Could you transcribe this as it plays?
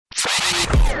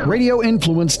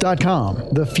RadioInfluence.com.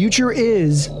 The future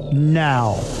is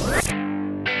now.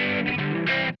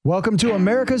 Welcome to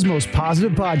America's most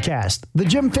positive podcast, The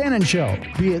Jim Fannin Show.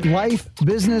 Be it life,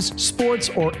 business, sports,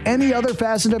 or any other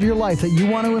facet of your life that you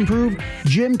want to improve,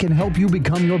 Jim can help you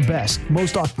become your best,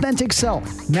 most authentic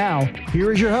self. Now,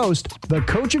 here is your host, the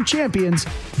coach of champions,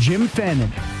 Jim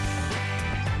Fannin.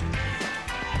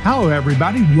 Hello,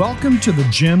 everybody. Welcome to The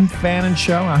Jim Fannin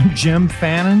Show. I'm Jim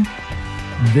Fannin.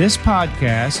 This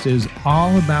podcast is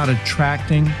all about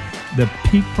attracting the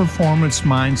peak performance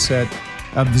mindset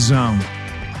of the zone.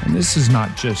 And this is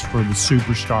not just for the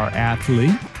superstar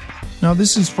athlete. No,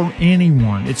 this is for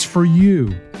anyone. It's for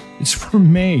you. It's for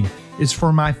me. It's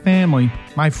for my family,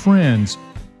 my friends.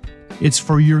 It's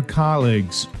for your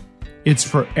colleagues. It's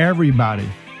for everybody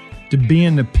to be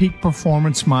in the peak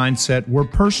performance mindset where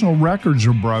personal records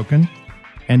are broken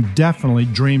and definitely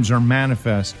dreams are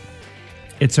manifest.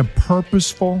 It's a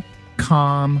purposeful,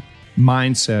 calm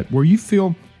mindset where you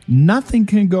feel nothing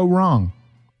can go wrong.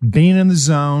 Being in the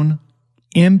zone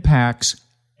impacts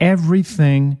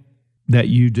everything that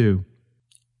you do.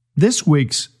 This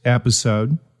week's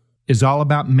episode is all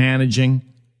about managing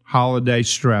holiday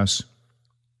stress.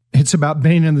 It's about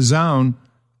being in the zone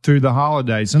through the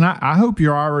holidays. And I hope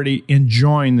you're already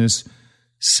enjoying this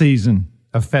season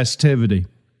of festivity,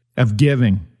 of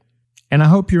giving. And I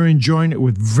hope you're enjoying it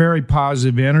with very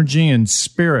positive energy and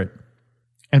spirit.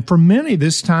 And for many,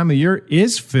 this time of year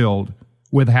is filled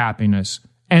with happiness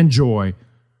and joy,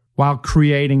 while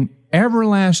creating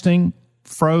everlasting,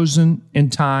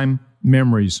 frozen-in-time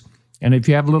memories. And if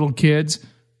you have little kids,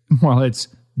 well, it's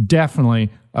definitely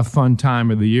a fun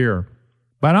time of the year.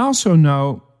 But I also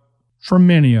know for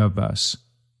many of us,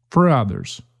 for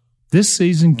others, this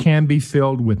season can be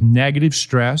filled with negative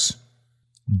stress,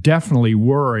 definitely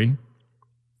worry,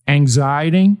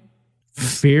 anxiety,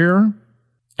 fear,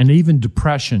 and even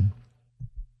depression.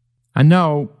 I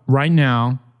know right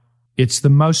now, it's the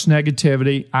most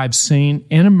negativity I've seen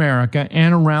in America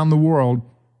and around the world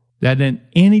that in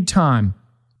any time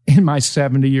in my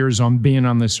 70 years on being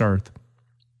on this earth.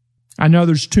 I know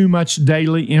there's too much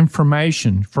daily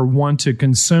information for one to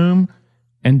consume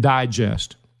and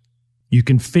digest. You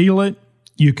can feel it,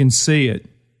 you can see it.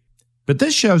 But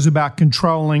this show's about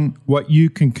controlling what you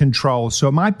can control.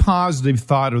 So my positive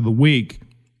thought of the week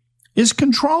is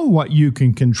control what you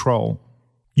can control.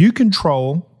 You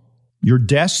control your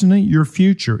destiny, your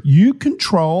future. You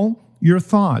control your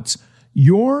thoughts.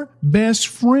 Your best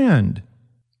friend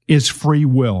is free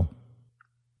will.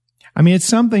 I mean, it's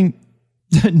something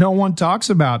that no one talks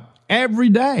about every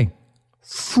day.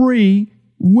 Free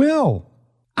will.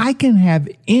 I can have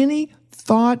any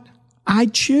thought I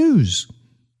choose.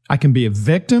 I can be a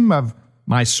victim of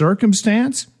my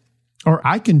circumstance, or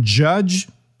I can judge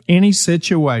any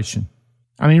situation.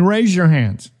 I mean, raise your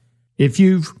hands. If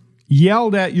you've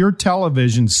yelled at your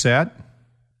television set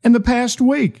in the past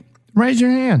week, raise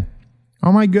your hand.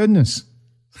 Oh my goodness,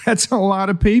 that's a lot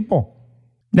of people.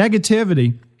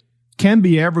 Negativity can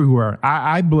be everywhere.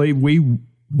 I believe we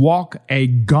walk a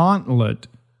gauntlet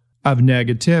of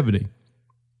negativity.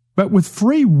 But with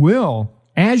free will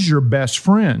as your best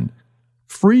friend,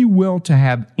 free will to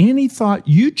have any thought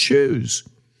you choose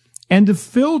and to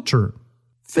filter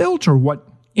what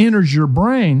enters your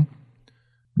brain,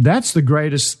 that's the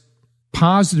greatest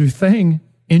positive thing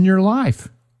in your life,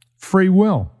 free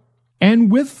will.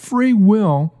 And with free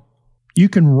will, you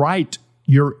can write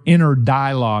your inner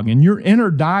dialogue. And your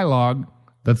inner dialogue,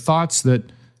 the thoughts that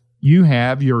you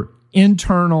have, your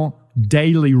internal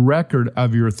daily record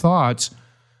of your thoughts,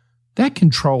 that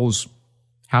controls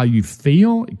how you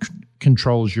feel. It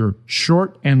controls your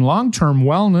short and long-term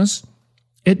wellness.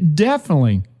 It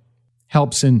definitely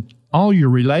helps in all your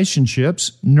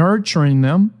relationships, nurturing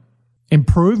them,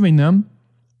 improving them.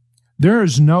 There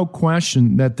is no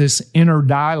question that this inner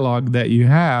dialogue that you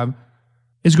have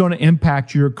is going to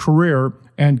impact your career,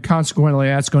 and consequently,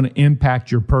 that's going to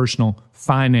impact your personal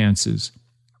finances.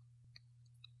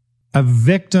 A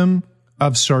victim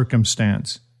of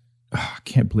circumstance. Oh, I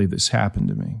can't believe this happened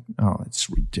to me. Oh, it's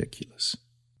ridiculous.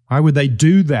 Why would they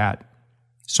do that?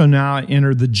 So now I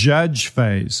enter the judge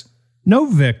phase. No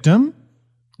victim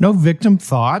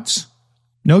thoughts,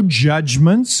 no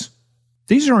judgments.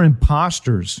 These are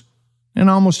imposters, and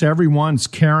almost everyone's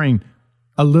carrying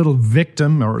a little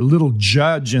victim or a little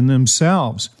judge in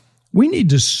themselves. We need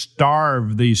to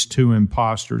starve these two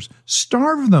imposters.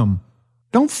 Starve them.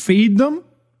 Don't feed them.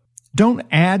 Don't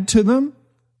add to them.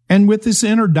 And with this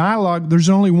inner dialogue, there's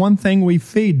only one thing we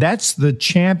feed. That's the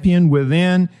champion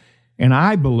within. And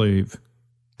I believe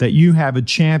that you have a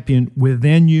champion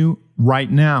within you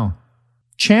right now.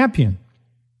 Champion.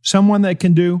 Someone that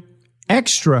can do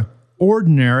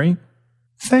extraordinary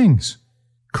things.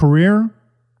 Career,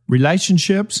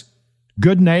 relationships,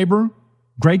 good neighbor,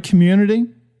 great community,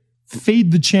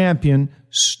 feed the champion,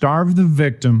 starve the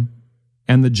victim,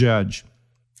 and the judge.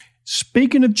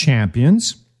 Speaking of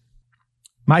champions,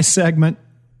 my segment,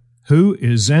 Who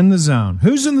is in the Zone?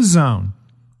 Who's in the zone?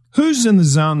 Who's in the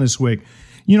zone this week?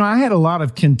 You know, I had a lot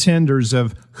of contenders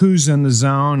of who's in the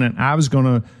zone, and I was going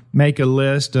to make a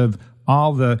list of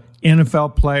all the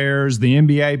NFL players, the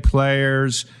NBA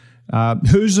players,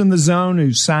 who's in the zone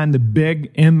who signed the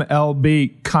big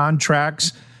MLB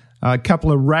contracts, a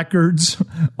couple of records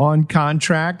on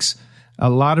contracts, a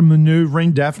lot of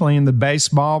maneuvering, definitely in the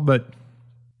baseball, but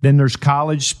then there's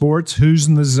college sports, who's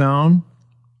in the zone.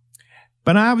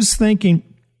 But I was thinking,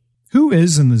 who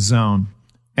is in the zone?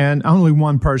 And only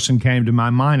one person came to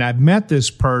my mind. I've met this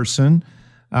person.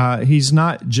 He's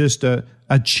not just a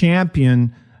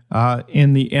champion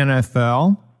in the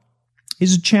NFL.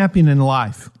 He's a champion in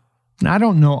life. And I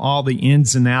don't know all the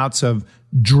ins and outs of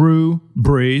Drew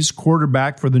Brees,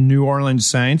 quarterback for the New Orleans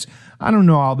Saints. I don't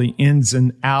know all the ins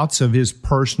and outs of his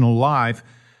personal life,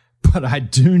 but I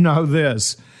do know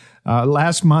this.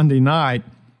 Last Monday night,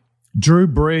 Drew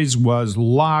Brees was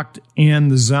locked in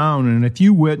the zone. And if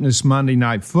you witnessed Monday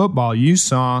Night Football, you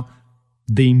saw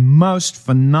the most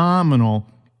phenomenal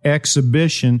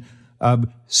exhibition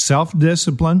of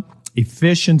self-discipline,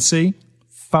 efficiency,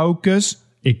 focus,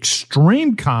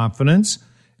 extreme confidence,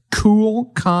 cool,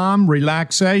 calm,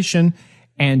 relaxation,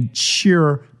 and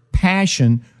sheer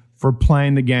passion for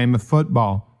playing the game of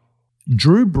football.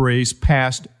 Drew Brees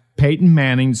passed Peyton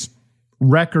Manning's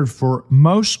record for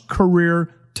most career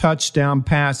touchdown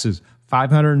passes,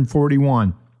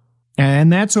 541.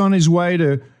 And that's on his way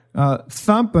to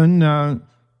thumping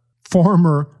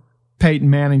former Peyton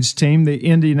Manning's team, the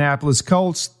Indianapolis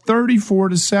Colts,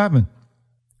 34-7.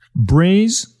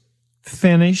 Brees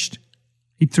finished.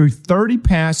 He threw 30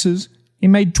 passes. He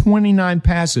made 29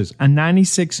 passes, a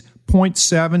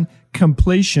 96.7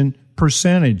 completion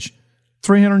percentage,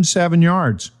 307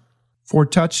 yards, 4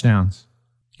 touchdowns.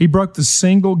 He broke the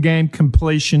single-game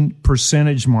completion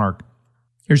percentage mark.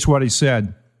 Here's what he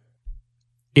said.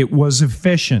 It was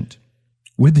efficient,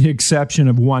 with the exception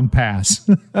of one pass.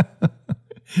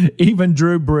 Even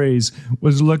Drew Brees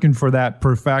was looking for that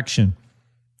perfection.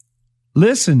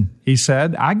 Listen, he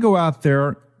said, I go out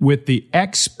there with the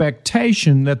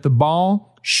expectation that the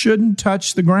ball shouldn't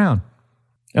touch the ground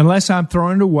unless I'm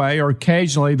throwing it away or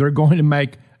occasionally they're going to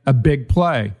make a big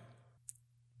play.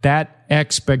 That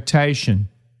expectation.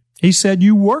 He said,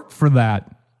 you work for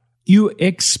that. You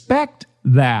expect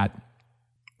that,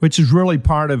 which is really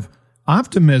part of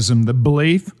optimism, the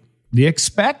belief, the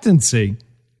expectancy.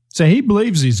 So he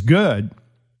believes he's good.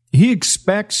 He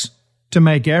expects to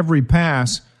make every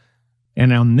pass.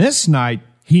 And on this night,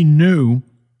 he knew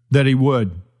that he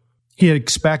would. He had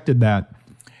expected that.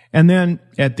 And then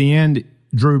at the end,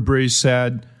 Drew Brees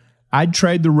said, I'd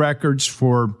trade the records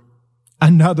for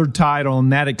another title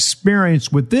and that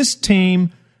experience with this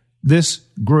team, this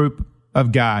group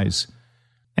of guys.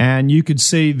 And you could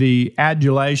see the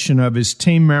adulation of his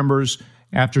team members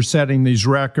after setting these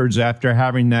records, after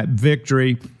having that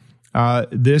victory.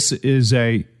 This is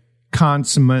a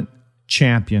consummate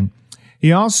champion.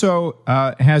 He also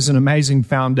has an amazing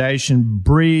foundation,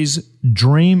 Brees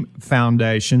Dream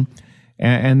Foundation,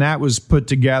 and that was put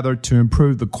together to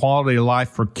improve the quality of life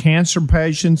for cancer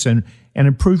patients and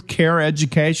improve care,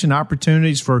 education,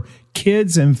 opportunities for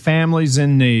kids and families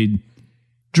in need.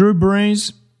 Drew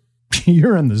Brees,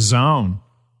 you're in the zone.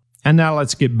 And now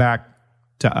let's get back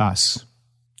to us.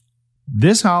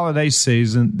 This holiday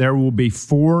season, there will be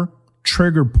 4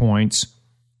 trigger points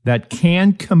that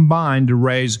can combine to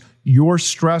raise your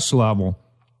stress level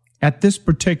at this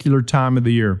particular time of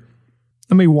the year.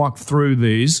 Let me walk through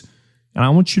these, and I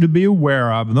want you to be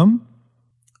aware of them.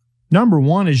 Number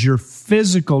 1 is your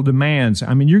physical demands.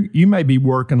 I mean, you may be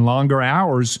working longer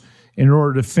hours in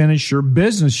order to finish your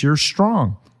business. You're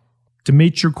strong, to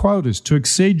meet your quotas, to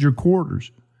exceed your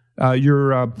quarters,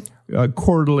 your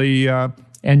quarterly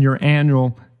and your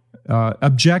annual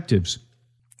objectives.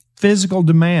 Physical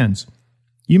demands.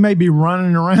 You may be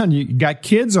running around. You got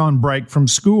kids on break from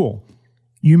school.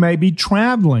 You may be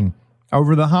traveling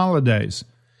over the holidays.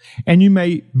 And you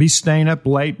may be staying up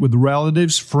late with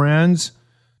relatives, friends.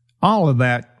 All of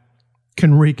that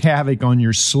can wreak havoc on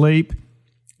your sleep.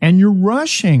 And you're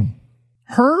rushing,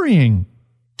 hurrying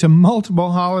to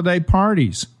multiple holiday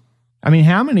parties. I mean,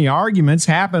 how many arguments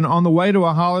happen on the way to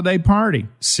a holiday party?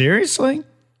 Seriously?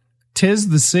 'Tis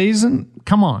the season?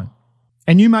 Come on.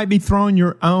 And you might be throwing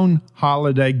your own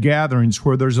holiday gatherings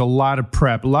where there's a lot of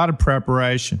prep, a lot of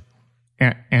preparation.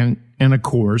 And of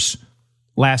course,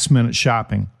 last-minute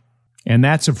shopping. And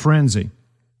that's a frenzy.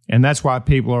 And that's why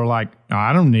people are like, oh,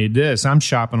 I don't need this. I'm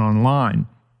shopping online.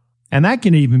 And that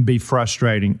can even be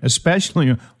frustrating,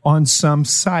 especially on some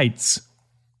sites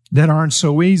that aren't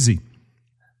so easy.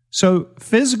 So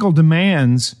physical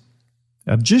demands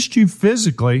of just you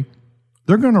physically,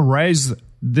 they're going to raise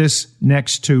this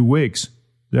next 2 weeks.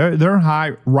 They're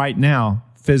high right now,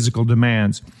 physical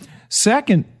demands.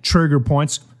 Second trigger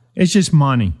points, it's just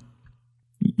money.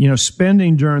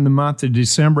 Spending during the month of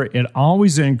December, it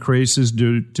always increases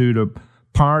due to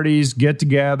parties,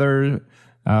 get-together,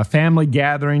 family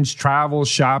gatherings, travel,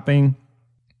 shopping.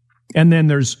 And then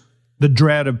there's the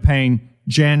dread of paying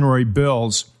January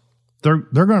bills. They're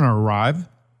going to arrive.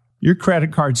 Your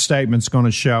credit card statement's going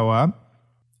to show up.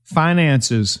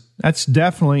 Finances, that's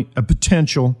definitely a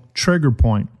potential trigger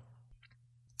point.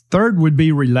 Third would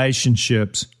be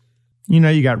relationships.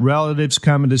 You got relatives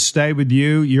coming to stay with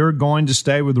you. You're going to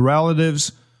stay with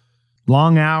relatives.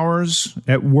 Long hours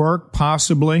at work,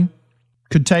 possibly,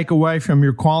 could take away from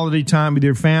your quality time with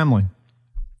your family.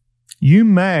 You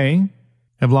may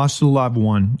have lost a loved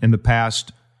one in the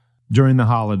past during the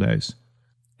holidays.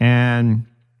 And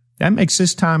that makes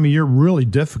this time of year really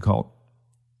difficult.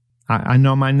 I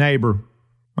know my neighbor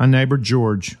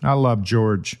George. I love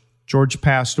George. George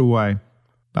passed away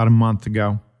about a month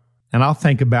ago. And I'll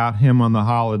think about him on the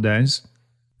holidays.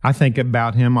 I think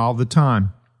about him all the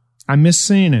time. I miss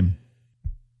seeing him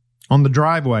on the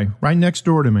driveway right next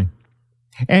door to me.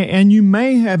 And you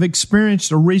may have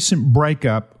experienced a recent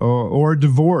breakup or a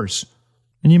divorce,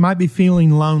 and you might be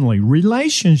feeling lonely.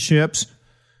 Relationships,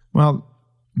 well,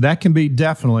 that can be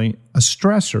definitely a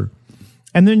stressor.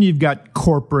 And then you've got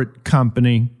corporate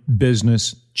company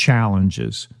business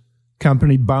challenges.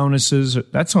 Company bonuses,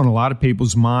 that's on a lot of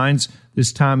people's minds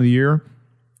this time of the year.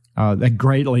 That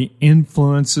greatly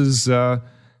influences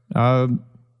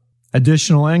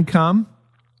additional income.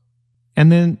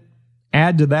 And then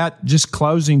add to that, just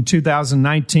closing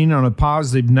 2019 on a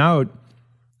positive note,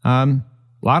 a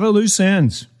lot of loose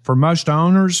ends for most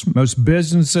owners, most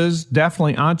businesses,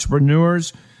 definitely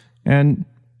entrepreneurs and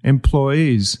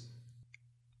employees.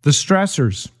 The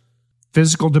stressors,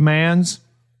 physical demands,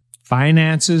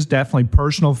 finances, definitely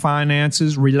personal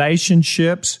finances,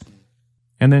 relationships,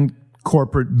 and then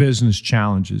corporate business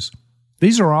challenges.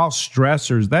 These are all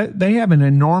stressors. They have an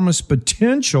enormous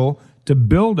potential to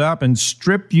build up and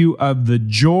strip you of the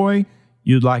joy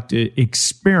you'd like to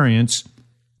experience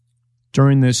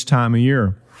during this time of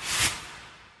year.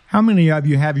 How many of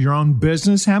you have your own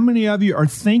business? How many of you are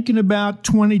thinking about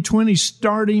 2020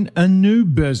 starting a new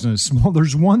business? Well,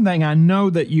 there's one thing I know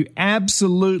that you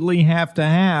absolutely have to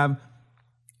have,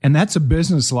 and that's a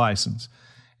business license.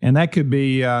 And that could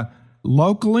be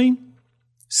locally,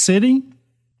 city,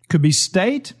 could be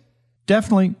state,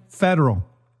 definitely federal.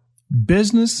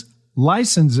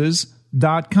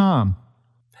 Businesslicenses.com.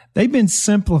 They've been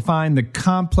simplifying the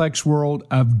complex world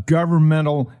of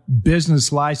governmental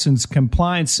business license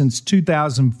compliance since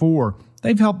 2004.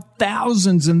 They've helped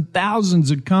thousands and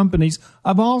thousands of companies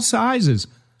of all sizes.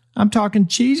 I'm talking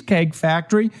Cheesecake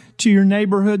Factory to your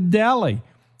neighborhood deli,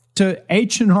 to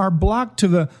H&R Block to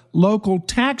the local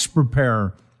tax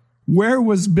preparer. Where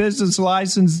was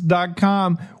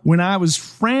businesslicense.com when I was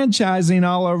franchising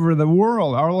all over the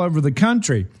world, all over the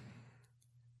country?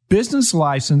 Business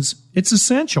license, it's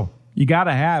essential. You got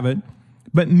to have it.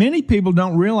 But many people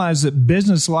don't realize that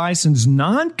business license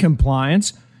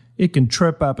non-compliance, it can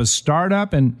trip up a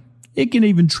startup and it can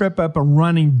even trip up a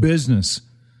running business.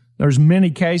 There's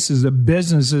many cases of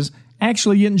businesses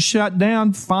actually getting shut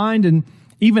down, fined, and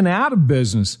even out of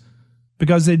business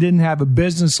because they didn't have a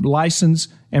business license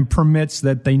and permits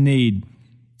that they need.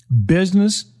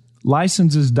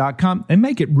 Businesslicenses.com. They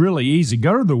make it really easy.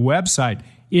 Go to the website.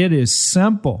 It is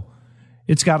simple.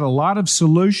 It's got a lot of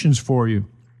solutions for you.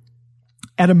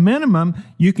 At a minimum,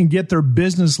 you can get their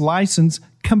business license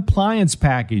compliance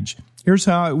package. Here's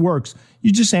how it works.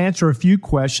 You just answer a few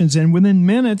questions, and within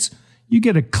minutes, you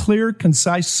get a clear,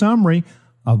 concise summary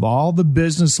of all the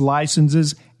business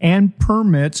licenses and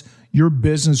permits your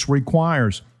business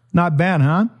requires. Not bad,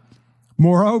 huh?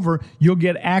 Moreover, you'll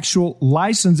get actual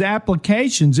license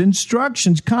applications,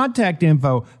 instructions, contact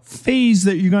info, fees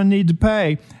that you're going to need to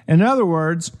pay. In other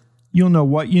words, you'll know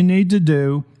what you need to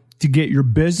do to get your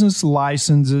business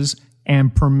licenses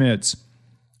and permits.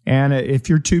 And if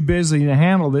you're too busy to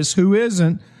handle this, who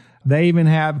isn't? They even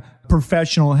have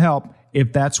professional help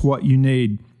if that's what you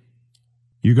need.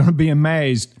 You're going to be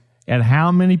amazed at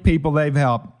how many people they've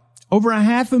helped. Over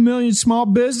 500,000 small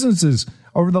businesses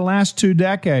over the last 2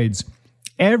 decades.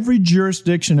 Every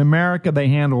jurisdiction in America, they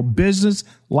handle business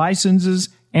licenses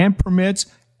and permits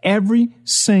every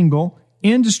single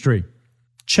industry.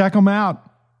 Check them out.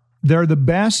 They're the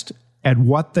best at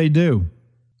what they do.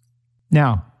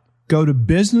 Now, go to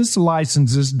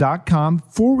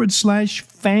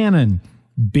businesslicenses.com/Fannin,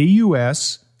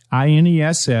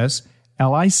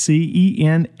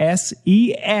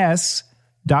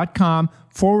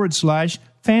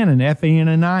 BUSINNSLICENSES.com/Fannin,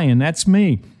 Fannin. That's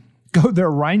me. Go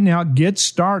there right now. Get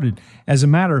started. As a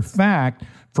matter of fact,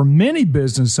 for many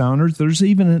business owners, there's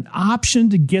even an option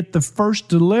to get the first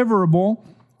deliverable,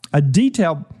 a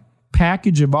detailed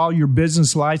package of all your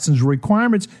business license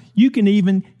requirements. You can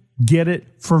even get it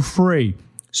for free.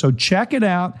 So check it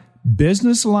out,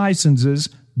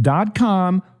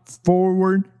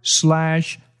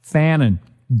 businesslicenses.com/Fannin.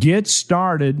 Get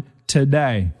started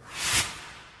today.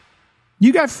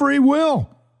 You got free will.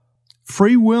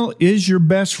 Free will is your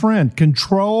best friend.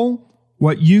 Control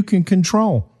what you can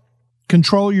control.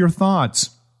 Control your thoughts.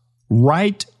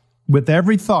 Write with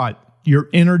every thought your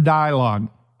inner dialogue,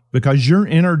 because your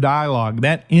inner dialogue,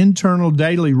 that internal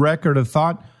daily record of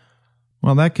thought,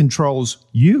 well, that controls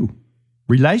you.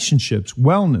 Relationships,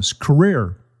 wellness,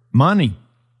 career, money.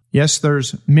 Yes,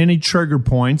 there's many trigger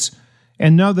points,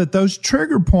 and know that those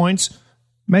trigger points,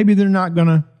 maybe they're not going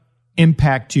to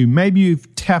impact you. Maybe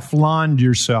you've Tefloned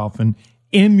yourself and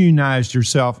immunized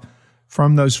yourself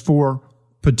from those 4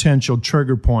 potential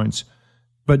trigger points.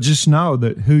 But just know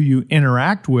that who you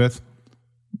interact with,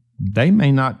 they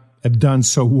may not have done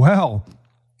so well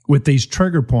with these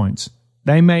trigger points.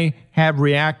 They may have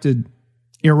reacted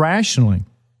irrationally,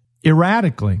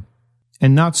 erratically,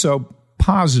 and not so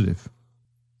positive.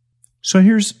 So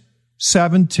here's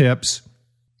 7 tips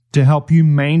to help you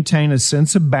maintain a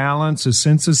sense of balance, a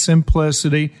sense of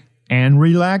simplicity, and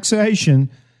relaxation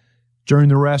during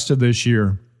the rest of this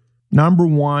year. Number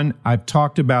 1, I've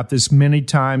talked about this many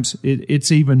times.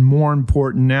 It's even more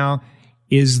important now,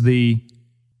 is the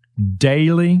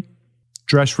daily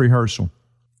dress rehearsal.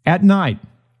 At night.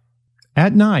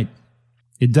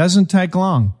 It doesn't take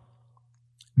long.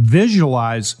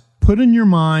 Visualize, put in your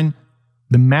mind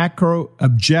the macro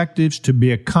objectives to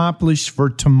be accomplished for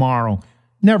tomorrow.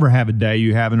 Never have a day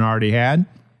you haven't already had.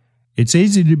 It's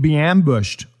easy to be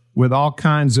ambushed with all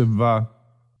kinds of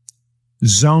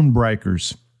zone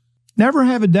breakers. Never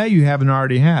have a day you haven't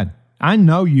already had. I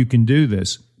know you can do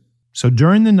this. So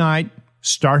during the night,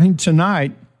 starting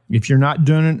tonight, if you're not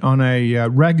doing it on a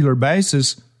regular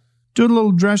basis, do a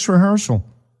little dress rehearsal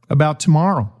about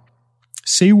tomorrow.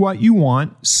 See what you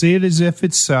want. See it as if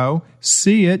it's so.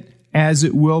 See it as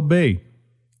it will be.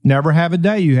 Never have a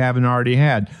day you haven't already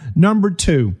had. Number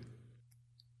 2,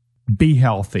 be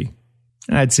healthy.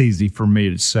 That's easy for me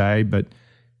to say, but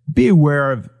be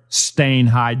aware of staying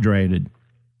hydrated.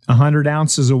 100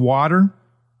 ounces of water,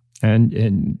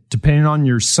 and depending on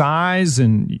your size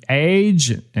and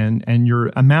age and your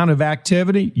amount of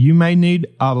activity, you may need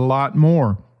a lot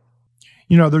more.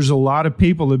 You know, there's a lot of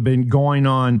people that have been going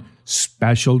on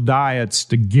special diets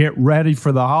to get ready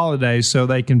for the holidays so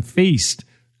they can feast.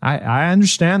 I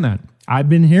understand that. I've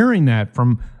been hearing that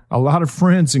from a lot of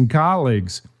friends and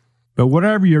colleagues. But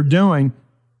whatever you're doing,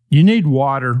 you need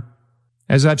water.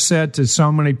 As I've said to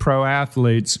so many pro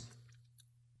athletes,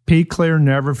 pee clear,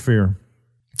 never fear.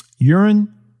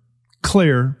 Urine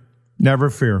clear,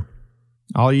 never fear.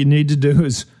 All you need to do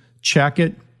is check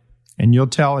it, and you'll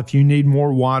tell if you need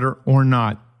more water or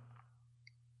not.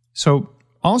 So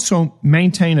also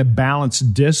maintain a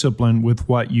balanced discipline with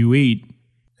what you eat.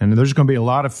 And there's going to be a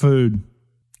lot of food.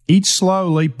 Eat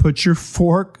slowly. Put your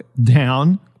fork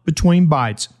down between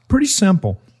bites. Pretty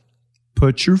simple.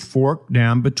 Put your fork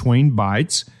down between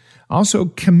bites. Also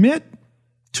commit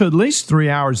to at least 3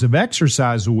 hours of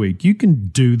exercise a week. You can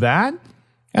do that.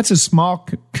 That's a small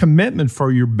commitment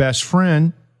for your best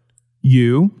friend,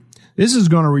 you. This is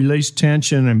going to release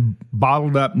tension and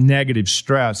bottled up negative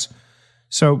stress.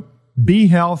 So be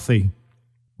healthy.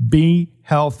 Be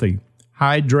healthy.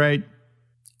 Hydrate.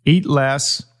 Eat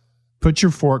less. Put your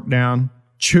fork down.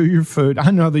 Chew your food. I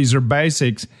know these are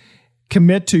basics.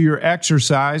 Commit to your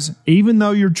exercise. Even though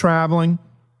you're traveling,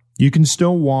 you can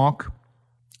still walk.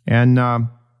 And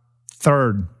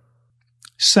third,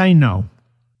 say no.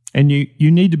 And you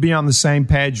need to be on the same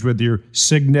page with your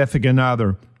significant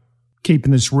other.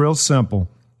 Keeping this real simple.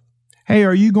 Hey,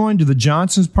 are you going to the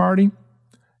Johnson's party?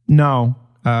 No,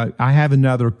 I have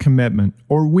another commitment.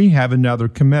 Or we have another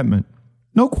commitment.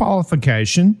 No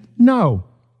qualification. No.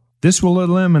 This will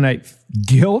eliminate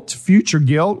guilt, future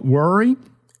guilt, worry.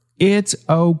 It's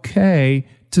okay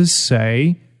to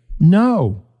say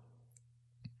no.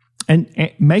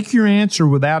 And make your answer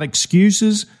without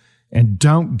excuses, and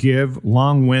don't give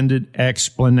long-winded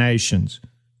explanations.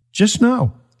 Just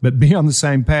know, but be on the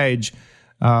same page.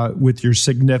 with your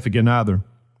significant other.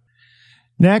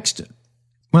 Next,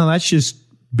 well, that's just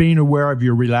being aware of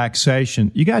your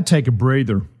relaxation. You got to take a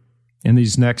breather in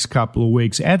these next couple of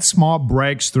weeks. Add small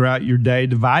breaks throughout your day.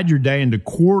 Divide your day into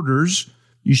quarters.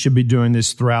 You should be doing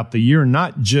this throughout the year,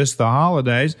 not just the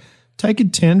holidays. Take a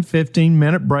 10,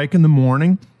 15-minute break in the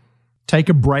morning. Take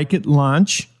a break at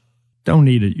lunch. Don't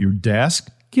eat at your desk.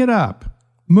 Get up.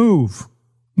 Move.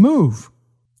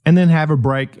 And then have a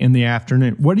break in the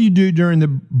afternoon. What do you do during the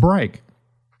break?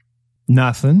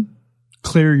 Nothing.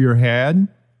 Clear your head.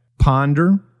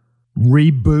 Ponder.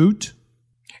 Reboot.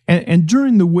 And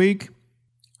during the week,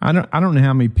 I don't know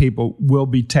how many people will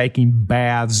be taking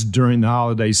baths during the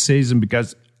holiday season,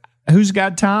 because who's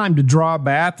got time to draw a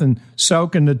bath and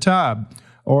soak in the tub?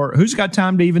 Or who's got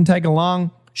time to even take a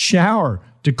long shower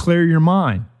to clear your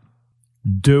mind?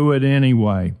 Do it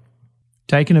anyway.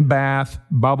 Taking a bath,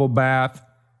 bubble bath,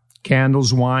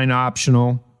 candles, wine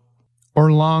optional,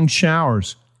 or long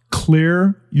showers.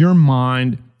 Clear your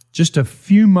mind. Just a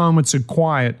few moments of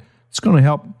quiet. It's going to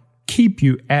help keep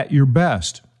you at your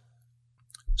best.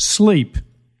 Sleep.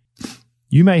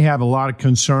 You may have a lot of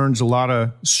concerns, a lot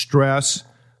of stress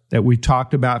that we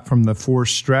talked about from the 4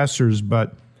 stressors,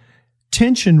 but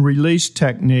tension release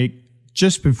technique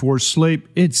just before sleep,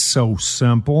 it's so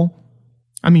simple.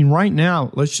 I mean, right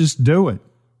now, let's just do it.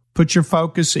 Put your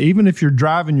focus, even if you're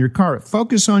driving your car,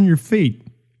 focus on your feet.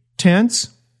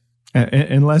 Tense,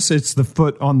 unless it's the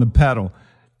foot on the pedal.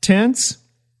 Tense,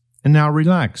 and now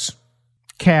relax.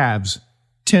 Calves,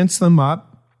 tense them up.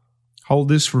 Hold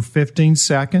this for 15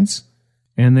 seconds,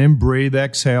 and then breathe,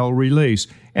 exhale, release.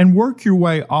 And work your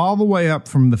way all the way up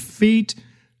from the feet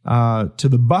to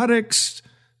the buttocks,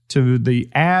 to the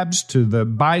abs, to the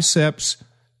biceps,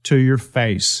 to your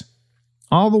face.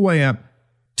 All the way up.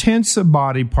 Tense a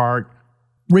body part,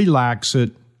 relax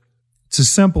it. It's a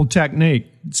simple technique.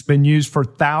 It's been used for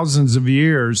thousands of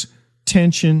years.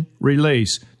 Tension,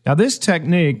 release. Now, this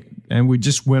technique, and we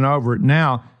just went over it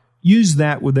now, use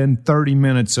that within 30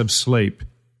 minutes of sleep.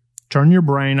 Turn your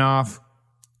brain off,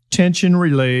 tension,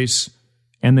 release,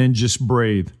 and then just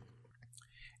breathe.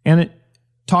 And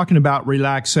talking about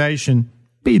relaxation,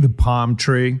 be the palm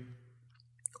tree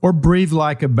or breathe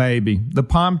like a baby. The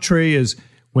palm tree is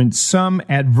when some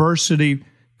adversity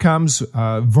comes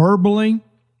verbally,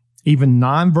 even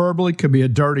non-verbally, could be a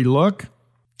dirty look,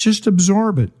 just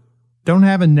absorb it. Don't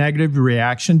have a negative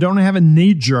reaction. Don't have a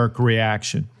knee-jerk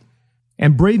reaction.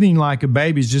 And breathing like a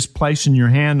baby is just placing your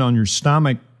hand on your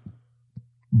stomach,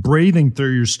 breathing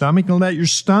through your stomach, and let your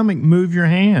stomach move your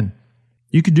hand.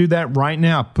 You could do that right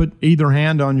now. Put either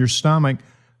hand on your stomach,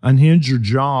 unhinge your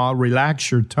jaw,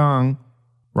 relax your tongue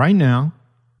right now,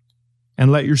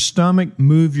 and let your stomach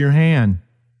move your hand.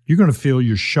 You're going to feel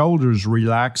your shoulders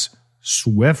relax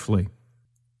swiftly.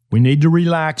 We need to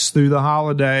relax through the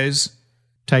holidays.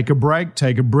 Take a break,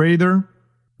 take a breather,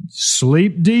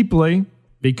 sleep deeply.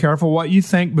 Be careful what you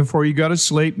think before you go to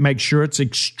sleep. Make sure it's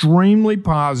extremely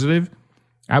positive.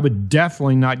 I would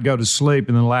definitely not go to sleep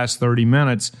in the last 30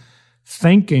 minutes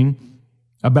thinking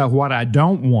about what I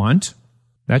don't want.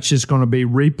 That's just going to be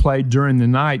replayed during the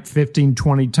night 15,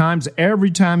 20 times.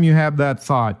 Every time you have that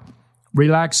thought.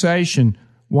 Relaxation,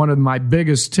 one of my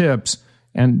biggest tips,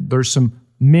 and there's some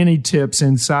many tips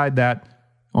inside that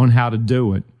on how to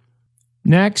do it.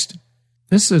 Next,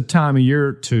 this is a time of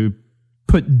year to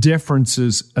put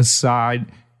differences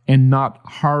aside and not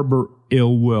harbor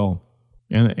ill will.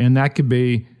 And that could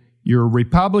be your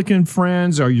Republican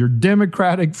friends or your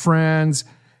Democratic friends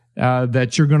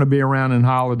that you're going to be around in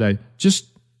holiday. Just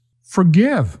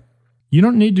forgive. You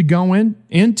don't need to go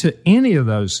into any of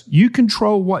those. You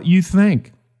control what you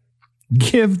think.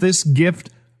 Give this gift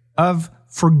of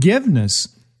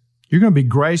forgiveness. You're going to be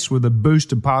graced with a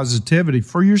boost of positivity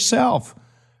for yourself.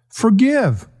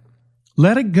 Forgive.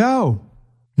 Let it go.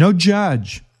 No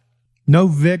judge. No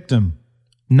victim.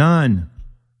 None.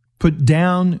 Put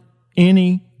down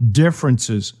any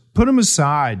differences. Put them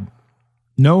aside.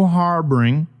 No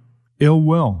harboring ill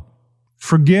will.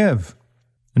 Forgive.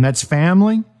 And that's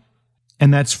family,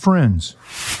 and that's friends.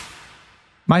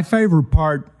 My favorite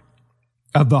part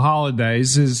of the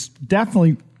holidays is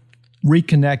definitely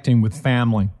reconnecting with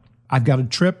family. I've got a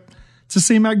trip to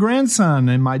see my grandson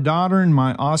and my daughter and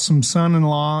my awesome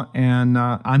son-in-law, and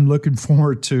I'm looking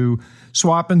forward to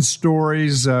swapping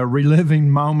stories, reliving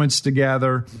moments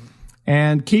together,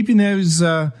 and keeping those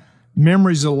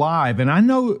memories alive. And I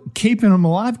know keeping them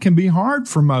alive can be hard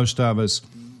for most of us.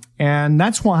 And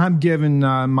that's why I'm giving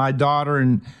my daughter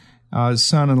and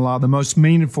son-in-law the most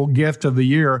meaningful gift of the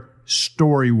year,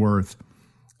 Storyworth.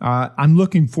 I'm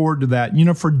looking forward to that. You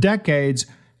know, for decades,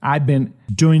 I've been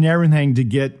doing everything to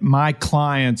get my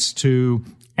clients to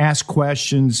ask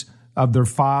questions of their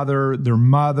father, their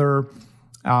mother,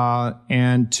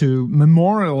 and to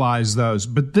memorialize those.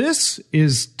 But this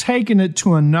is taking it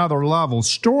to another level.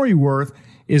 Storyworth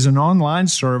is an online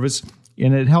service,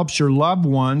 and it helps your loved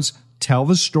ones tell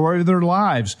the story of their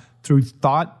lives through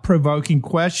thought-provoking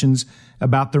questions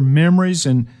about their memories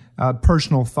and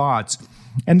personal thoughts.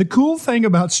 And the cool thing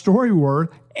about Storyworth,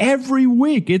 every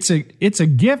week, it's a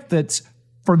gift that's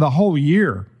for the whole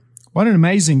year. What an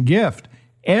amazing gift.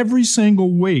 Every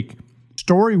single week,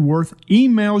 Storyworth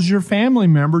emails your family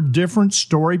member different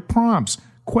story prompts,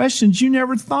 questions you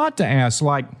never thought to ask,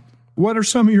 like, what are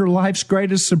some of your life's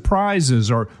greatest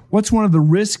surprises? Or what's one of the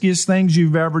riskiest things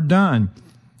you've ever done?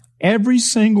 Every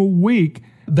single week,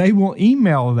 they will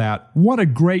email that. What a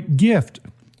great gift.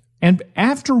 And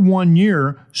after 1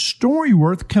 year,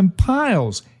 Storyworth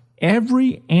compiles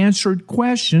every answered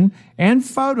question and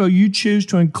photo you choose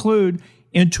to include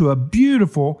into a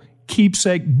beautiful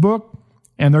keepsake book,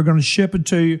 and they're going to ship it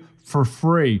to you for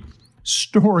free.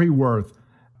 Storyworth.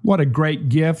 What a great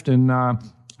gift, and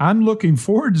I'm looking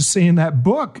forward to seeing that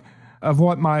book of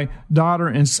what my daughter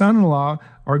and son-in-law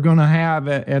are going to have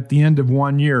at the end of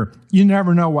 1 year. You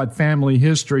never know what family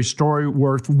history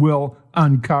Storyworth will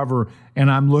uncover, and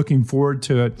I'm looking forward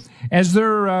to it. As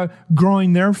they're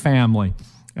growing their family,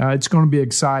 it's going to be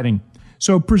exciting.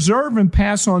 So preserve and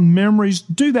pass on memories.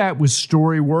 Do that with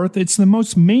Storyworth. It's the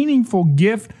most meaningful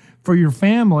gift for your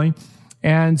family.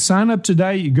 And sign up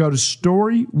today. You go to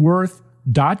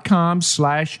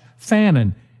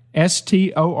storyworth.com/Fannin,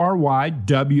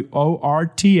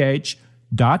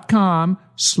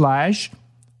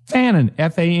 STORYWORTH.com/Fannin,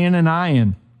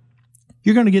 FANNIN.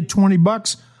 You're going to get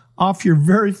 $20 off your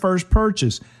very first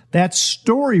purchase. That's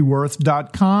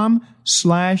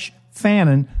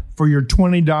storyworth.com/Fannin for your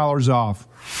 $20 off.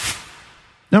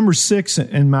 Number 6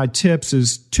 in my tips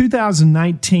is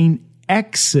 2019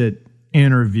 exit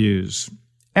interviews.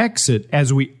 Exit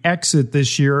as we exit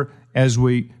this year, as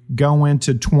we go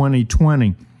into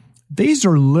 2020. These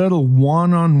are little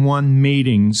one-on-one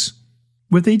meetings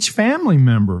with each family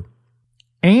member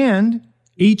and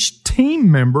each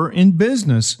team member in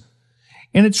business.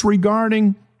 And it's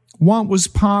regarding what was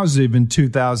positive in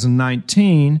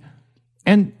 2019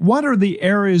 and what are the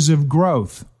areas of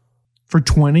growth for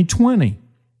 2020.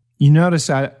 You notice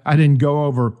I didn't go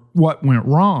over what went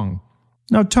wrong.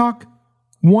 Now talk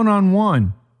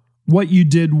one-on-one, what you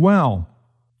did well.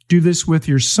 Do this with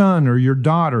your son or your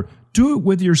daughter. Do it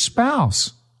with your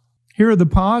spouse. Here are the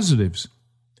positives,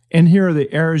 and here are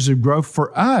the areas of growth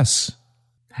for us.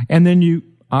 And then you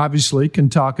obviously can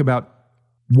talk about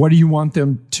what do you want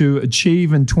them to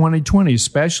achieve in 2020,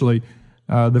 especially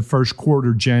the first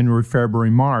quarter, January,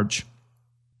 February, March.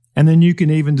 And then you can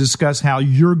even discuss how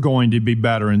you're going to be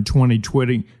better in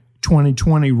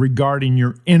 2020 regarding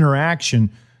your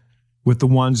interaction with the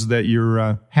ones that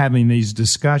you're having these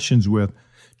discussions with.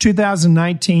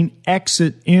 2019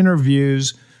 exit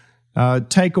interviews,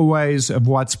 takeaways of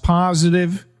what's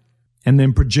positive, and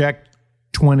then project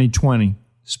 2020,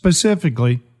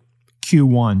 specifically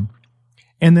Q1.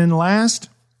 And then last,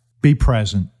 be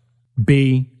present.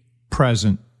 Be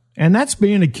present. And that's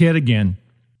being a kid again.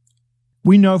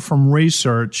 We know from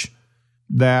research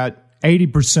that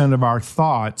 80% of our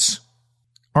thoughts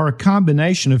are a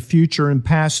combination of future and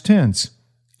past tense.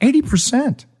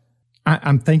 80%.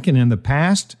 I'm thinking in the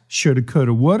past, shoulda,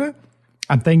 coulda, woulda.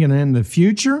 I'm thinking in the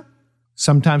future,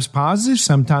 sometimes positive,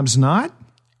 sometimes not.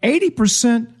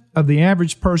 80% of the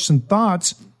average person's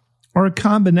thoughts are a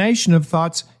combination of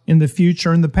thoughts in the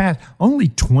future and the past. Only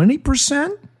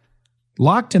 20%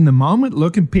 locked in the moment,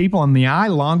 looking people in the eye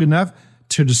long enough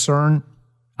to discern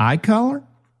eye color.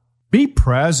 Be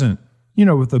present. You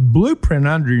know, with a blueprint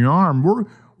under your arm, we're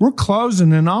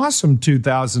closing an awesome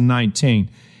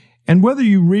 2019. And whether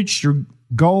you reached your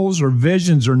goals or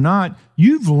visions or not,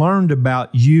 you've learned about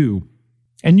you.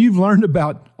 And you've learned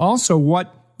about also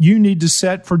what you need to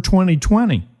set for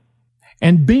 2020.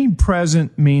 And being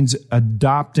present means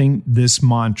adopting this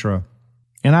mantra.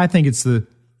 And I think it's the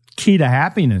key to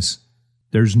happiness.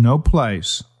 There's no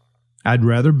place I'd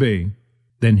rather be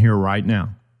than here right now.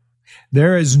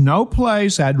 There is no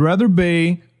place I'd rather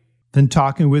be than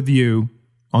talking with you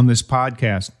on this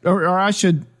podcast. Or I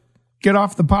should get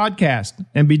off the podcast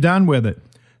and be done with it.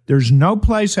 There's no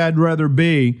place I'd rather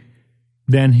be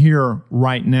than here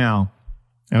right now.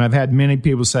 And I've had many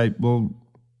people say, well,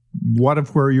 what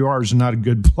if where you are is not a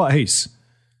good place?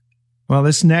 Well,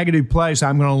 this negative place,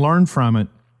 I'm going to learn from it.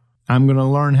 I'm going to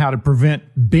learn how to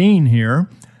prevent being here.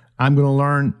 I'm going to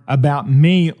learn about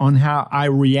me on how I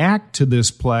react to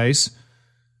this place.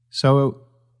 So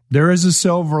There is a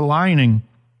silver lining,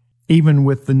 even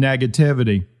with the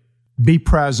negativity. Be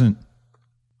present.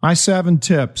 My 7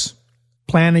 tips.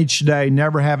 Plan each day.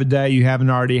 Never have a day you haven't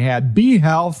already had. Be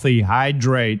healthy.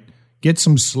 Hydrate. Get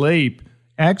some sleep.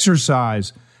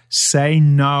 Exercise. Say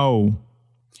no.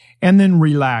 And then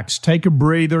relax. Take a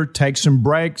breather. Take some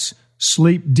breaks.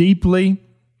 Sleep deeply.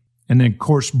 And then, of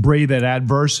course, breathe at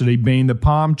adversity, being the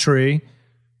palm tree,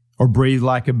 or breathe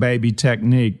like a baby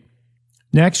technique.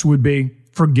 Next would be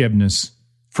forgiveness.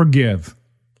 Forgive.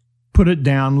 Put it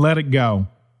down. Let it go.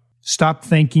 Stop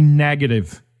thinking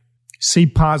negative. See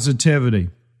positivity.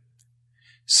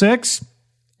 6,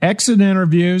 exit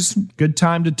interviews. Good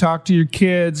time to talk to your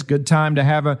kids. Good time to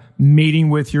have a meeting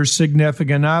with your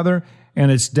significant other.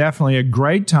 And it's definitely a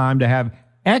great time to have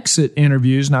exit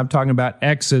interviews. And I'm talking about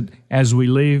exit as we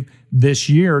leave this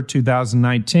year,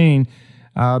 2019.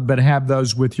 But have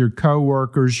those with your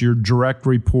coworkers, your direct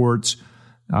reports,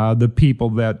 the people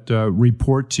that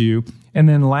report to you. And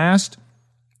then last,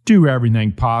 do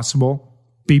everything possible.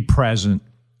 Be present.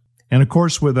 And of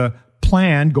course, with a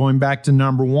plan, going back to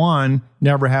number 1,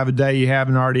 never have a day you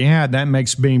haven't already had. That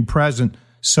makes being present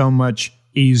so much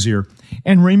easier.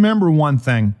 And remember one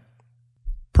thing,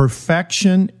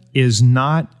 perfection is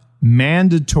not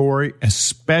mandatory,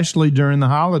 especially during the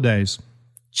holidays.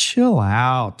 Chill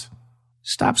out.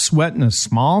 Stop sweating the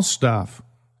small stuff.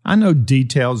 I know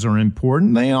details are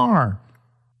important. They are.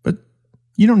 But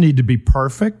you don't need to be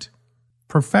perfect.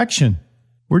 Perfection.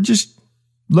 We're just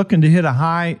looking to hit a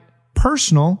high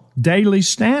personal daily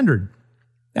standard.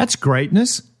 That's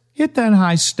greatness. Hit that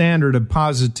high standard of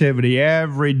positivity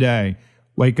every day.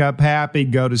 Wake up happy,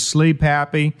 go to sleep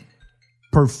happy.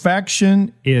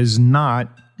 Perfection is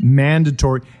not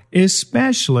mandatory,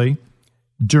 especially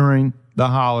during the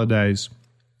holidays.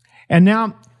 And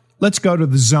now let's go to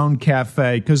the Zone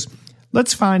Cafe, because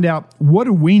let's find out, what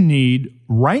do we need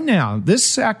right now, this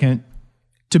second,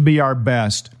 to be our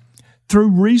best.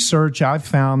 Through research, I've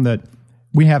found that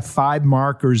we have 5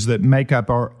 markers that make up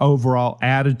our overall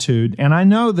attitude. And I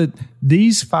know that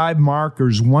these 5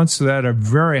 markers, once they're at a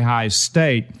very high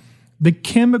state, the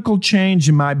chemical change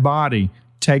in my body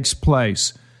takes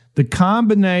place. The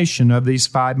combination of these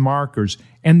 5 markers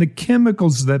and the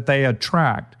chemicals that they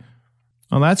attract,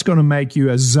 well, that's going to make you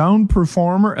a zone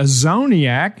performer, a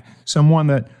zoniac, someone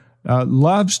that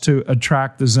loves to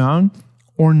attract the zone,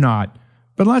 or not.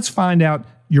 But let's find out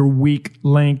your weak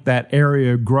link, that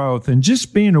area of growth, and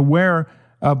just being aware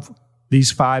of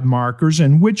these 5 markers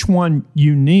and which one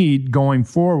you need going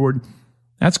forward,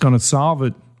 that's going to solve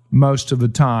it most of the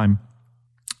time.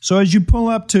 So as you pull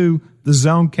up to the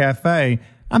Zone Cafe,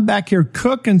 I'm back here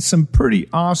cooking some pretty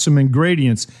awesome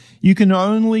ingredients. You can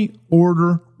only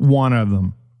order one of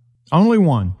them. Only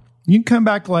one. You can come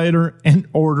back later and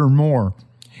order more.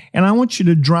 And I want you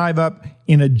to drive up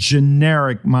in a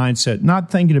generic mindset,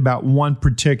 not thinking about one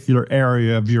particular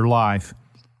area of your life.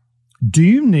 Do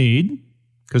you need,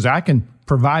 because I can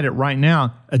provide it right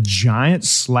now, a giant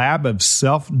slab of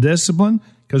self-discipline?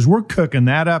 Because we're cooking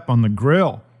that up on the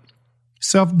grill.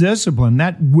 Self-discipline,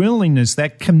 that willingness,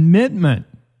 that commitment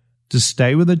to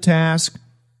stay with a task,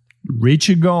 reach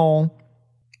a goal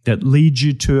that leads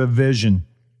you to a vision.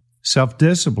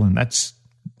 Self-discipline, that's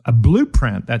a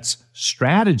blueprint, that's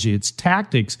strategy, it's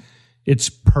tactics, it's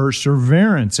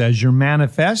perseverance as you're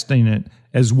manifesting it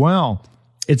as well.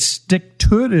 It's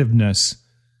stick-to-itiveness.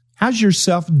 How's your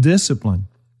self-discipline?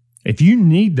 If you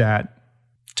need that,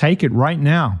 take it right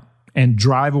now and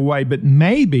drive away. But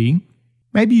maybe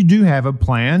you do have a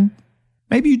plan.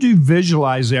 Maybe you do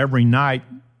visualize every night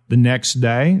the next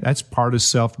day. That's part of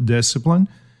self-discipline.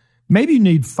 Maybe you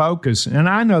need focus. And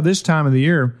I know this time of the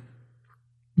year,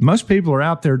 most people are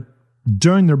out there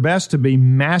doing their best to be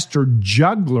master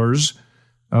jugglers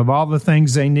of all the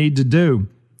things they need to do.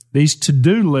 These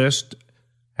to-do lists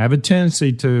have a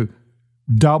tendency to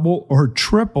double or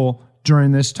triple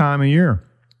during this time of year.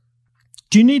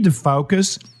 Do you need to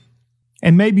focus?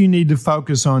 And maybe you need to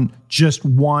focus on just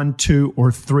 1, 2,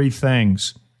 or 3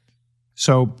 things.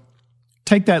 So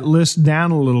take that list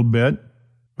down a little bit.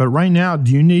 But right now,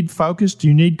 do you need focus? Do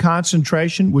you need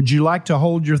concentration? Would you like to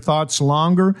hold your thoughts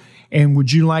longer? And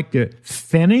would you like to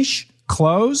finish,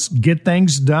 close, get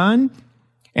things done?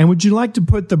 And would you like to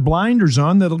put the blinders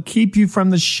on that'll keep you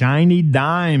from the shiny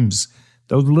dimes,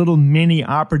 those little mini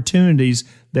opportunities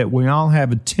that we all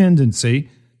have a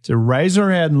tendency to raise our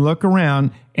head and look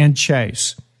around and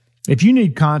chase? If you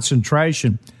need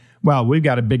concentration, well, we've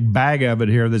got a big bag of it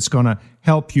here that's going to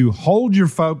help you hold your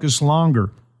focus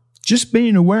longer. Just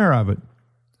being aware of it.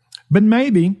 But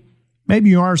maybe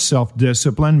you are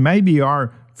self-disciplined. Maybe you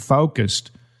are focused.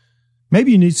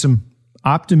 Maybe you need some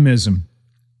optimism.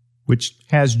 which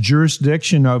has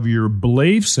jurisdiction over your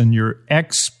beliefs and your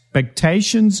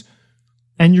expectations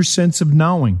and your sense of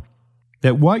knowing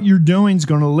that what you're doing is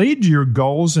going to lead to your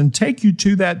goals and take you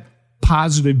to that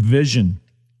positive vision.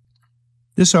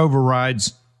 This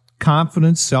overrides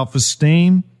confidence,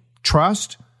 self-esteem,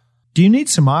 trust. Do you need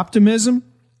some optimism?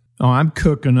 Oh, I'm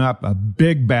cooking up a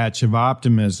big batch of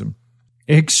optimism,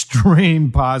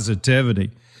 extreme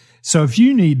positivity. So if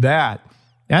you need that,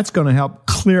 that's going to help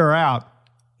clear out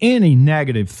any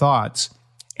negative thoughts.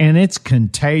 And it's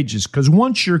contagious because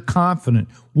once you're confident,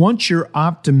 once you're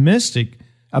optimistic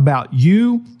about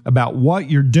you, about what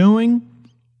you're doing,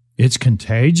 it's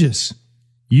contagious.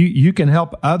 You can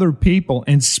help other people,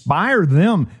 inspire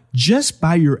them just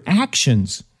by your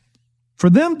actions for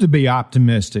them to be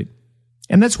optimistic.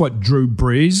 And that's what Drew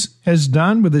Brees has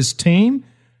done with his team.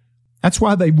 That's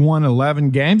why they've won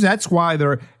 11 games. That's why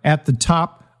they're at the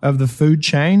top of the food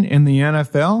chain in the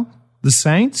NFL, the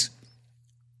Saints.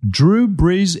 Drew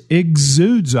Brees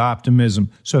exudes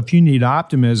optimism. So if you need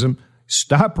optimism,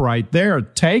 stop right there.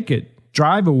 Take it.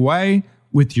 Drive away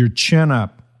with your chin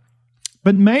up.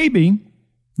 But maybe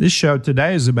this show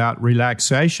today is about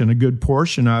relaxation, a good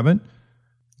portion of it,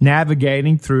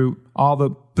 navigating through all the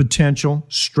potential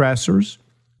stressors.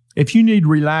 If you need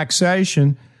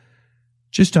relaxation,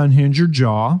 just unhinge your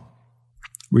jaw,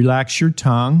 relax your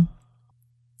tongue,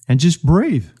 and just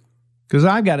breathe. Because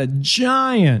I got a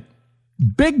giant,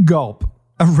 big gulp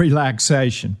of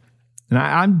relaxation. And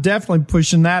I'm definitely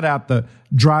pushing that out the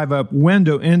drive-up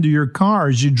window into your car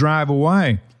as you drive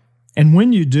away. And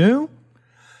when you do,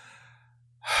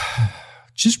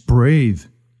 just breathe.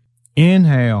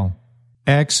 Inhale,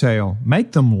 exhale.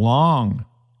 Make them long,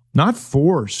 not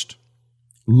forced.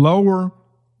 Lower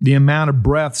the amount of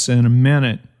breaths in a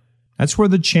minute. That's where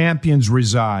the champions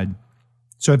reside.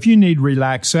 So if you need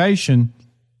relaxation,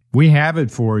 we have it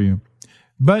for you.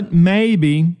 But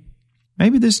maybe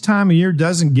this time of year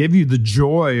doesn't give you the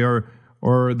joy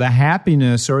or the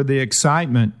happiness or the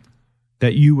excitement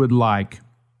that you would like.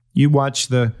 You watch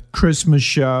the Christmas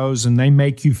shows and they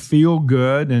make you feel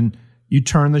good and you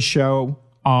turn the show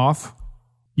off.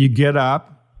 You get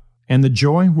up and the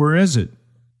joy, where is it?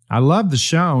 I love the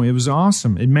show. It was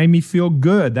awesome. It made me feel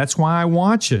good. That's why I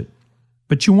watch it.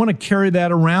 But you want to carry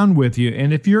that around with you.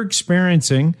 And if you're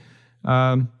experiencing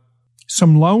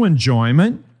some low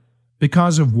enjoyment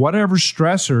because of whatever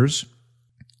stressors,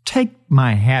 take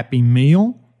my Happy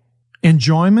Meal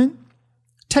enjoyment.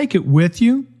 Take it with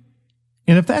you.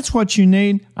 And if that's what you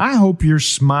need, I hope you're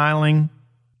smiling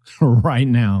right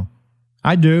now.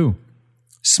 I do.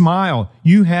 Smile.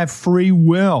 You have free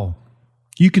will.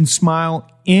 You can smile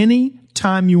any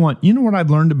time you want. You know what I've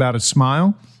learned about a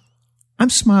smile? I'm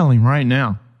smiling right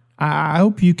now. I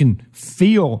hope you can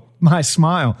feel my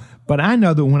smile. But I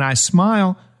know that when I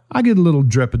smile, I get a little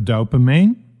drip of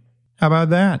dopamine. How about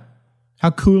that?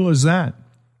 How cool is that?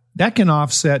 That can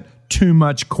offset too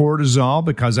much cortisol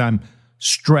because I'm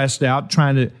stressed out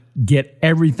trying to get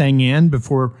everything in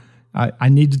before I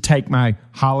need to take my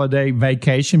holiday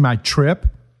vacation, my trip.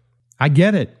 I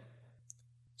get it.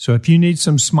 So if you need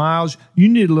some smiles, you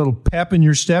need a little pep in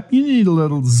your step, you need a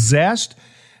little zest,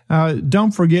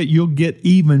 don't forget you'll get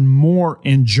even more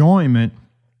enjoyment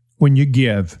when you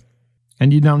give.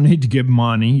 And you don't need to give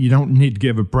money. You don't need to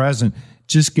give a present.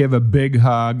 Just give a big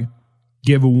hug,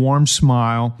 give a warm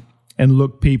smile, and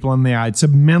look people in the eye. It's a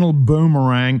mental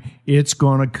boomerang. It's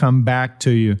going to come back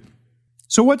to you.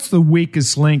 So what's the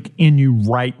weakest link in you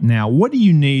right now? What do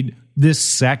you need this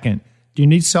second? Do you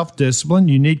need self-discipline?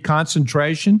 Do you need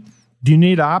concentration? Do you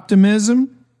need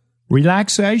optimism,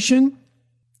 relaxation,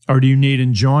 or do you need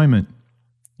enjoyment?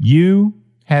 You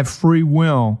have free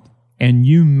will, and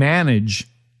you manage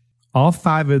all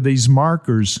 5 of these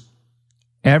markers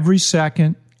every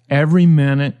second, every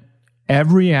minute,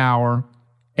 every hour,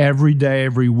 every day,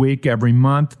 every week, every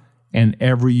month, and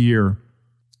every year.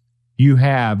 You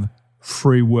have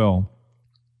free will.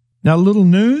 Now, little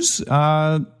news,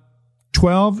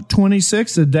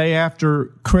 12/26, the day after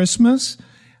Christmas.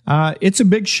 It's a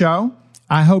big show.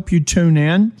 I hope you tune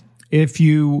in. If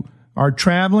you are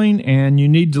traveling and you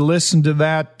need to listen to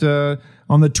that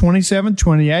on the 27th,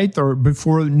 28th, or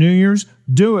before New Year's,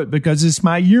 do it because it's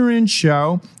my year-end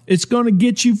show. It's going to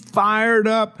get you fired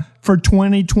up for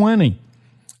 2020.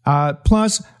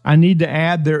 Plus, I need to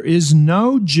add there is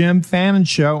no Jim Fannin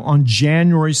show on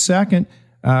January 2nd.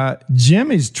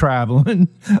 Jimmy's traveling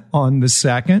on the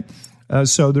 2nd.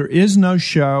 So there is no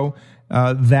show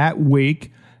that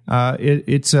week.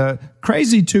 It's a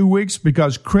crazy 2 weeks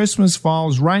because Christmas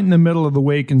falls right in the middle of the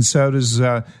week, and so does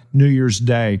New Year's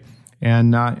Day.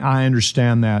 And I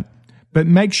understand that. But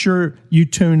make sure you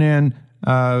tune in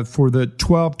for the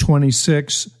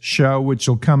 1226 show, which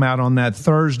will come out on that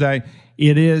Thursday.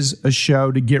 It is a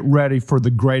show to get ready for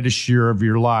the greatest year of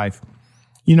your life.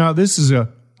 You know, this is an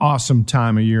awesome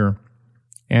time of year.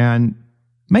 And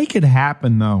make it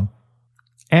happen, though.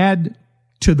 Add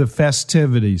to the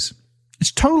festivities.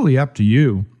 It's totally up to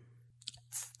you.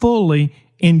 Fully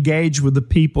engage with the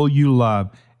people you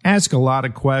love. Ask a lot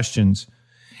of questions.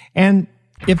 And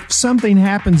if something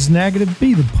happens negative,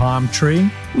 be the palm tree.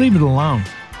 Leave it alone.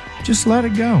 Just let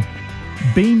it go.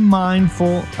 Be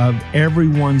mindful of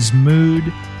everyone's mood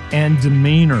and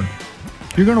demeanor.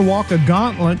 You're going to walk a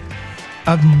gauntlet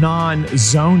of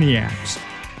non-zoniacs.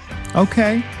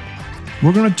 Okay,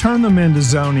 we're going to turn them into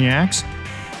zoniacs.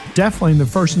 Definitely in the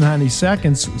first 90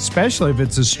 seconds, especially if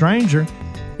it's a stranger.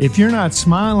 If you're not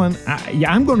smiling,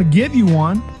 I'm going to give you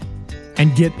one.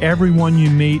 And get everyone you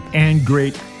meet and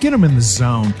greet, get them in the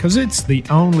zone, because it's the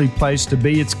only place to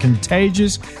be. It's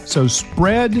contagious, so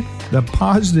spread the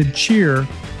positive cheer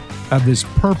of this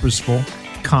purposeful,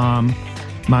 calm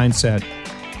mindset.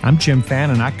 I'm Jim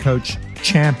Fannin. I coach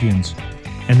champions,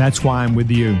 and that's why I'm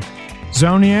with you.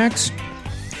 Zoniacs,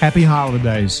 happy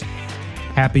holidays.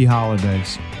 Happy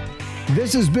holidays.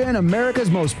 This has been America's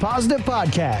most positive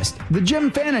podcast, The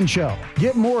Jim Fannin Show.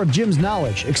 Get more of Jim's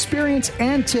knowledge, experience,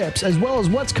 and tips, as well as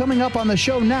what's coming up on the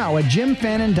show now at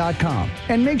jimfannin.com.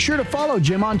 And make sure to follow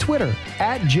Jim on Twitter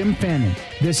at Jim Fannin.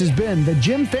 This has been The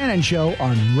Jim Fannin Show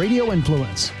on Radio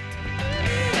Influence.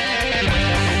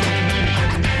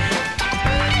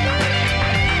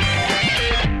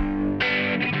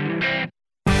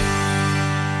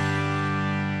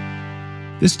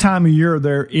 This time of year,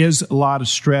 there is a lot of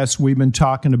stress. We've been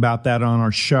talking about that on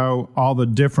our show, all the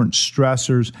different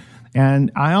stressors.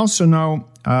 And I also know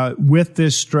with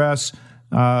this stress,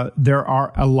 there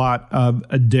are a lot of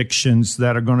addictions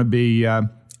that are going to be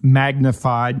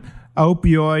magnified.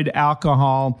 Opioid,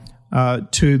 alcohol,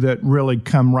 two that really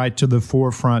come right to the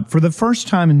forefront. For the first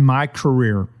time in my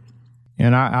career,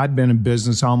 and I've been in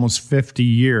business almost 50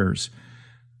 years,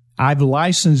 I've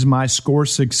licensed my Score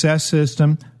Success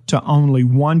System to only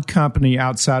one company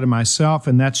outside of myself,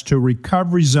 and that's to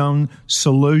Recovery Zone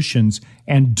Solutions.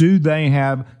 And do they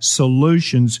have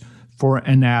solutions for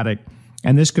an addict?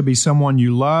 And this could be someone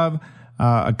you love,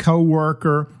 a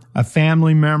coworker, a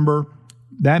family member.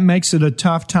 That makes it a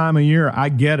tough time of year. I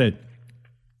get it.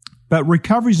 But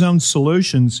Recovery Zone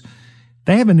Solutions,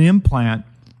 they have an implant.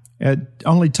 It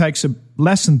only takes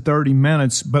less than 30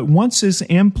 minutes. But once this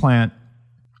implant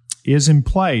is in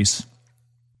place,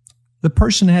 the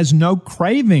person has no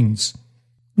cravings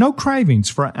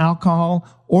for alcohol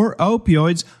or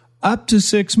opioids up to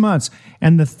 6 months.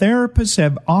 And the therapists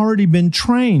have already been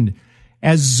trained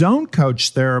as zone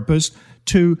coach therapists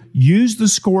to use the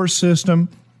SCORE system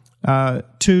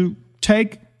to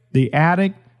take the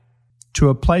addict to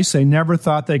a place they never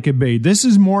thought they could be. This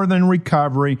is more than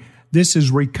recovery. This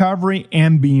is recovery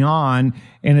and beyond,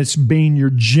 and it's being your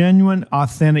genuine,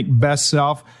 authentic best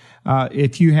self.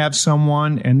 If you have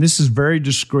someone, and this is very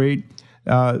discreet,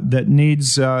 that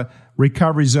needs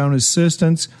Recovery Zone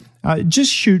assistance,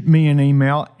 just shoot me an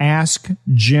email,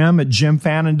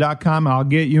 askjim@jimfannin.com. I'll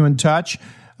get you in touch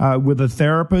with a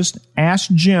therapist.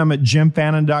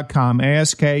 Askjim@jimfannin.com,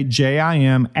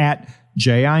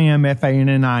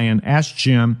 ASKJIM@JIMFANNIN,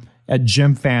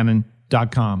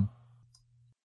 askjim@jimfannin.com.